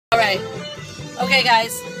Okay. Okay,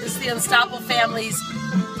 guys. This is the Unstoppable Family's,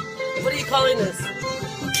 what are you calling this?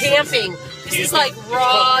 Camping. This is like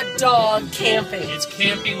raw dog camping. It's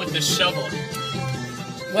camping with the shovel.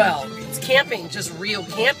 Well, it's camping, just real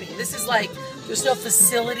camping. This is like, there's no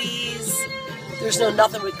facilities. There's no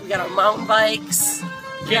nothing. We got our mountain bikes.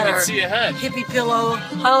 We Can't got even our see ahead. hippie pillow.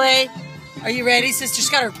 Holly, are you ready? Sister's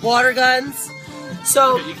got her water guns.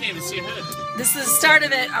 So, You can't even see ahead. this is the start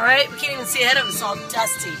of it, all right? We can't even see ahead of us. It's all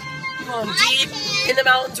dusty. We're going deep in the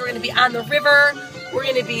mountains. We're going to be on the river. We're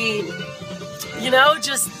going to be, you know,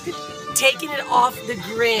 just taking it off the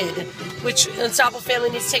grid, which the Unstoppable Family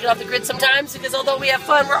needs to take it off the grid sometimes, because although we have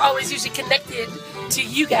fun, we're always usually connected to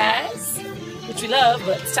you guys, which we love,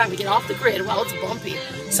 but it's time to get off the grid while it's bumpy.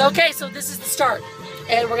 So, okay, so this is the start,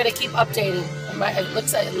 and we're going to keep updating. I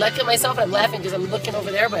look at myself, and I'm laughing because I'm looking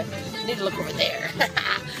over there, but I need to look over there.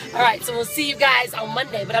 All right, so we'll see you guys on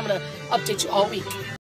Monday, but I'm going to update you all week.